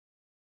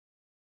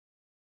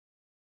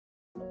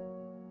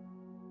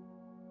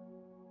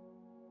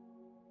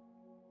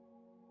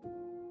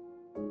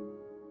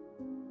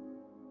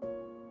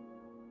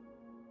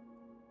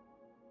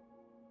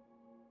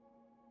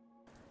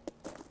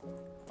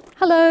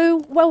Hello,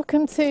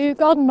 welcome to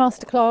Garden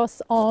Masterclass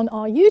on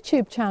our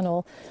YouTube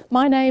channel.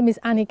 My name is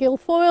Annie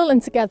Guilfoyle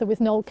and together with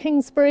Noel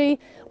Kingsbury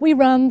we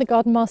run the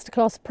Garden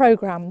Masterclass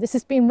programme. This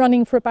has been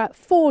running for about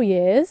 4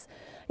 years.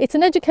 It's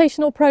an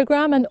educational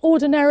programme and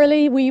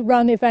ordinarily we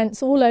run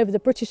events all over the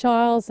British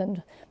Isles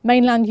and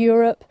mainland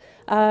Europe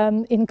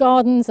in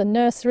gardens and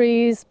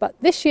nurseries, but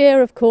this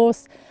year of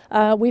course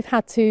we've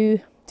had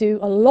to do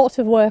a lot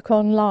of work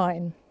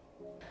online.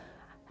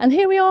 And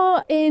here we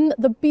are in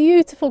the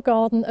beautiful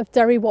garden of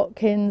Derry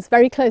Watkins,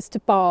 very close to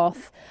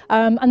Bath.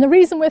 And the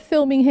reason we're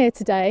filming here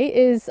today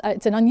is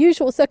it's an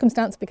unusual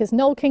circumstance because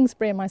Noel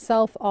Kingsbury and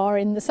myself are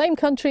in the same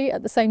country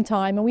at the same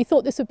time, and we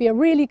thought this would be a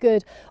really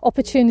good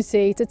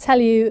opportunity to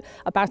tell you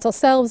about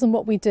ourselves and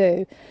what we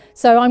do.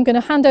 So I'm going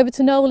to hand over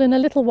to Noel in a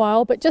little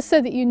while, but just so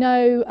that you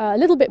know a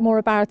little bit more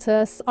about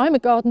us, I'm a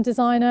garden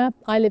designer.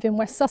 I live in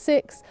West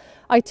Sussex.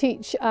 I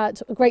teach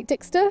at Great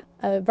Dixter,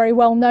 a very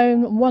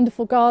well-known and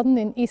wonderful garden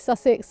in East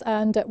Sussex,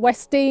 and at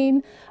West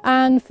Dean.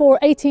 And for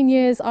 18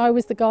 years I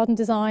was the garden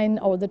design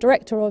or the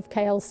director of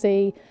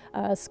KLC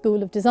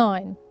School of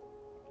Design.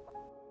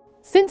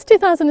 Since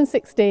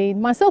 2016,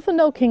 myself and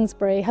Noel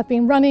Kingsbury have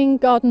been running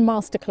Garden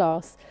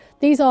Masterclass.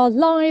 These are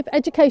live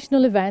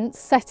educational events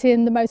set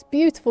in the most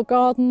beautiful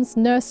gardens,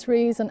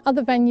 nurseries and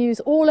other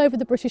venues all over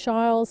the British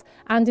Isles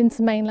and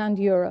into mainland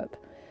Europe.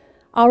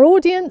 Our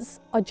audience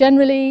are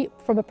generally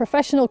from a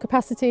professional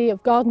capacity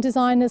of garden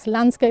designers,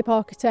 landscape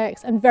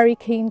architects and very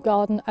keen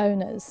garden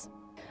owners.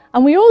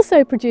 And we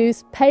also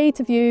produce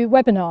pay-to-view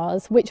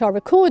webinars which are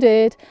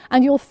recorded,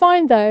 and you'll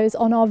find those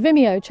on our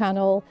Vimeo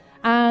channel,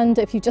 and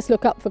if you just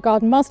look up for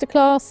Garden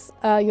Masterclass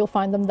you'll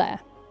find them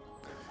there.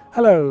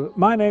 Hello,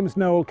 my name is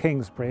Noel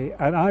Kingsbury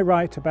and I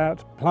write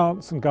about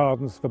plants and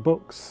gardens for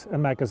books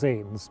and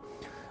magazines.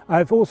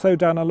 I've also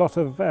done a lot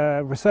of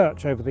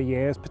research over the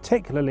years,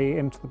 particularly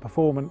into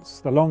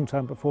the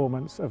long-term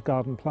performance of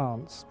garden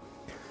plants.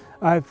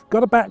 I've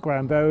got a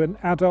background though in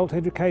adult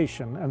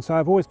education, and so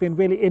I've always been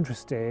really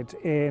interested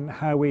in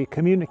how we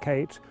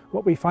communicate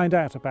what we find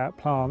out about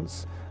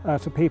plants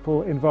to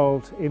people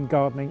involved in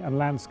gardening and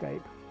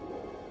landscape.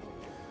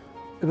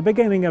 At the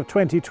beginning of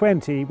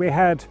 2020 we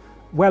had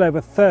well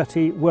over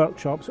 30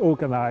 workshops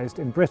organised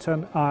in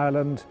Britain,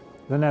 Ireland,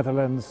 the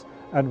Netherlands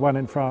and one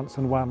in France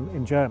and one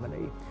in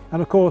Germany.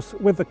 And of course,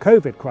 with the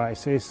COVID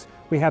crisis,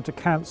 we had to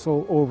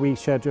cancel or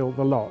reschedule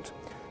the lot.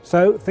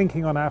 So,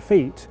 thinking on our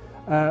feet,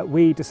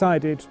 we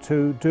decided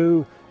to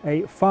do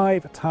a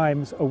 5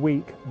 times a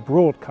week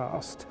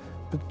broadcast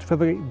for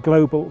the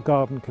global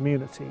garden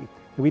community.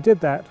 We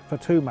did that for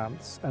 2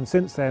 months, and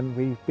since then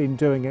we've been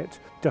doing it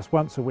just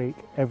once a week,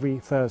 every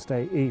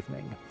Thursday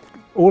evening.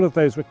 All of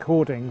those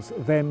recordings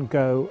then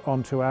go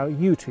onto our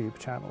YouTube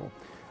channel.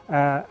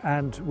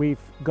 And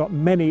we've got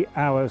many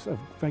hours of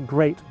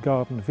great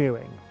garden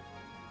viewing.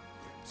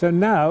 So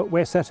now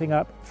we're setting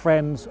up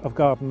Friends of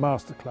Garden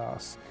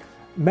Masterclass.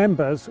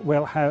 Members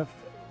will have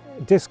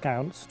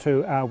discounts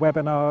to our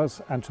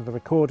webinars and to the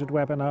recorded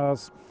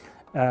webinars,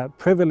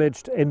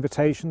 privileged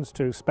invitations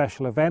to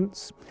special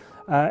events.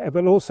 It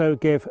will also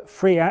give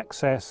free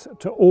access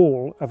to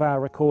all of our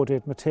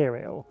recorded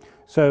material.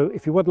 So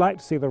if you would like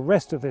to see the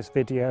rest of this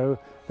video,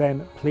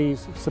 then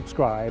please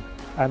subscribe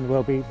and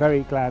we'll be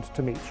very glad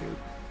to meet you.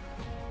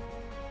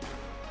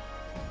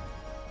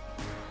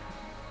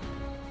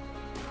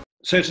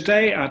 So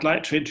today I'd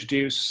like to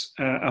introduce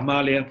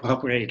Amalia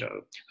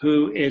Robredo,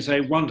 who is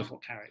a wonderful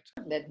character.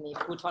 Let me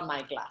put on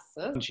my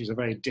glasses. She's a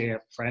very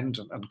dear friend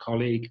and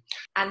colleague.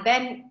 And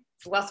then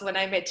was when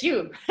I met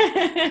you.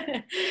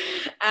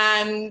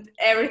 And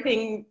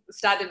everything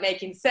started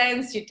making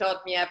sense. You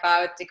taught me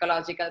about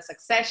ecological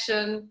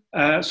succession.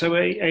 So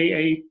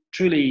a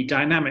truly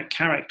dynamic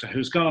character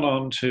who's gone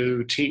on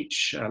to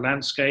teach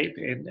landscape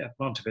in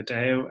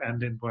Montevideo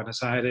and in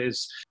Buenos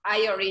Aires.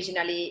 I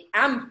originally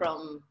am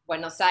from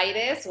Buenos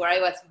Aires, where I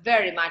was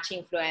very much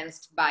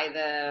influenced by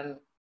the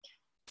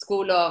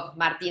school of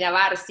Martina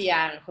Barsi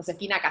and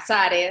Josefina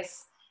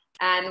Casares,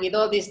 and with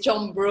all this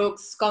John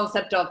Brooks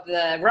concept of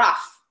the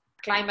rough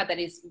climate that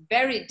is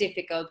very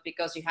difficult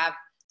because you have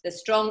the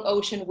strong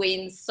ocean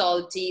winds,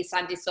 salty,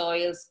 sandy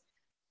soils.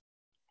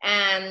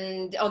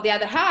 And on the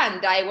other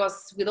hand, I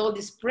was with all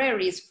these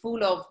prairies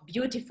full of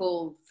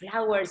beautiful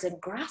flowers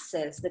and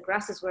grasses. The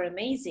grasses were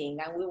amazing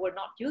and we were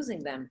not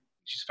using them.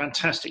 She's a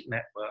fantastic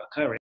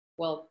networker.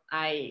 Well,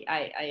 I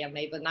am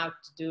able now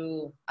to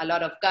do a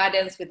lot of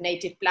gardens with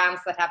native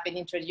plants that have been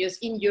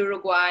introduced in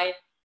Uruguay.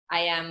 I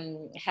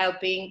am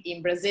helping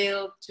in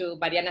Brazil to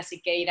Mariana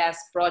Siqueira's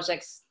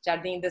projects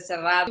Jardim de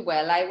Cerrado.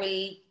 Well, I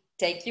will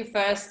take you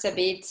first a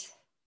bit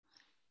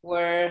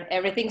where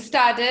everything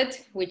started,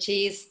 which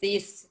is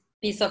this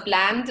piece of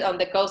land on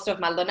the coast of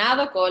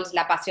Maldonado called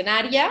La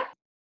Pasionaria.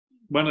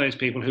 One of those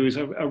people who is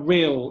a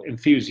real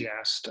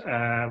enthusiast,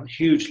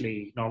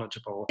 hugely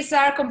knowledgeable. These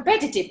are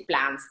competitive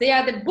plants. They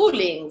are the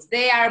bullings.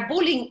 They are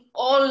bullying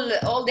all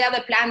the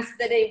other plants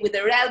that with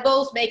their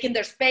elbows, making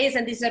their space,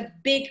 and these are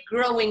big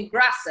growing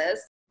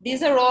grasses.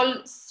 These are all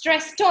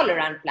stress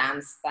tolerant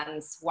plants,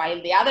 while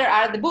the other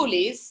are the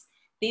bullies.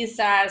 these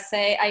are,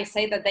 I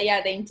say that they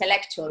are the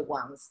intellectual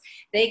ones.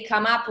 They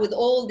come up with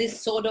all these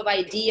sort of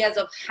ideas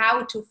of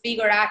how to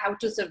figure out how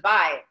to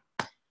survive.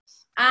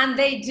 And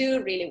they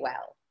do really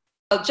well.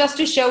 Just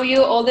to show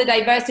you all the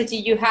diversity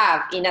you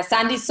have in a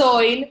sandy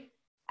soil,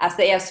 as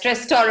they have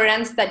stress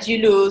tolerance that you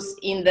lose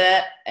in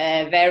the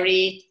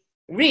very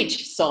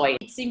rich soil.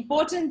 It's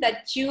important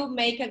that you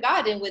make a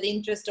garden with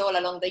interest all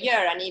along the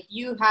year. And if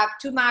you have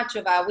too much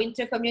of a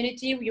winter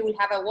community, you will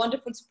have a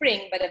wonderful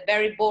spring, but a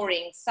very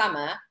boring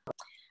summer.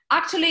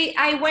 Actually,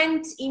 I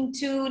went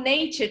into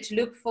nature to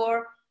look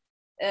for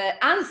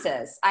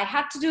answers. I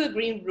had to do a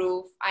green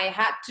roof. I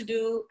had to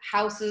do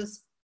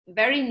houses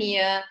very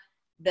near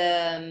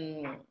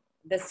the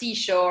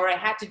seashore. I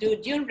had to do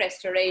dune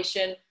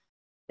restoration.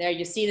 There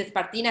you see the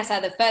Spartinas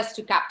are the first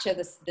to capture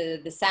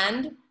the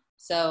sand.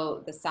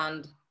 So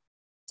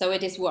so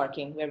it is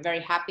working. We're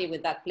very happy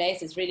with that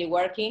place. It's really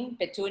working.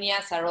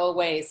 Petunias are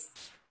always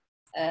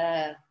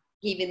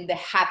giving the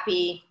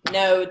happy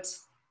note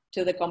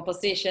to the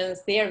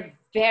compositions. They're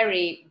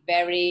very,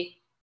 very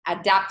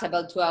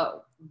adaptable to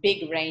a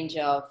big range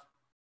of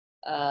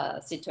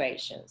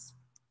situations.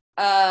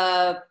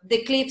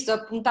 The cliffs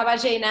of Punta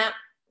Ballena,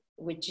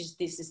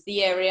 this is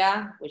the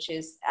area,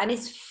 and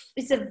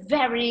it's a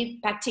very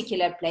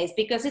particular place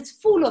because it's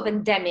full of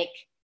endemic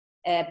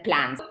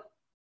plants.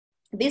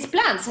 These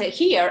plants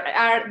here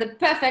are the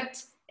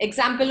perfect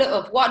example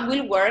of what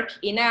will work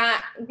in a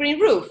green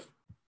roof.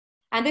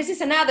 And this is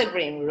another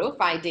green roof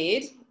I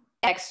did.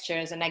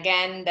 Textures, and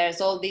again,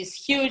 there's all this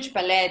huge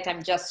palette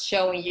I'm just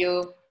showing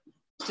you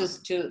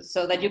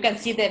so that you can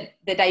see the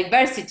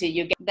diversity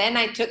you get. Then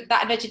I took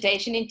that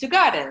vegetation into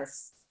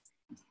gardens.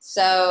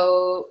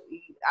 So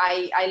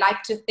I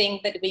like to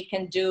think that we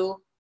can do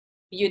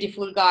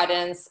beautiful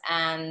gardens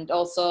and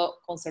also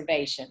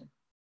conservation.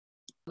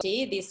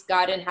 This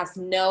garden has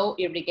no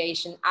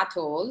irrigation at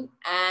all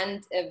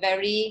and a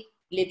very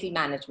little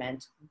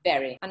management,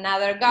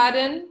 Another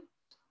garden,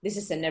 this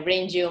is an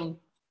Eryngium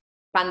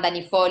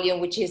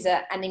pandanifolium, which is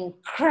an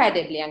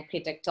incredibly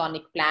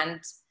architectonic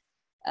plant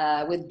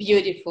with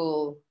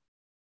beautiful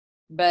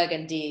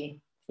burgundy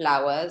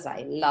flowers.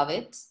 I love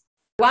it.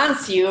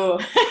 Once you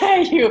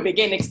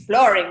begin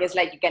exploring, it's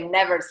like you can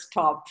never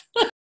stop.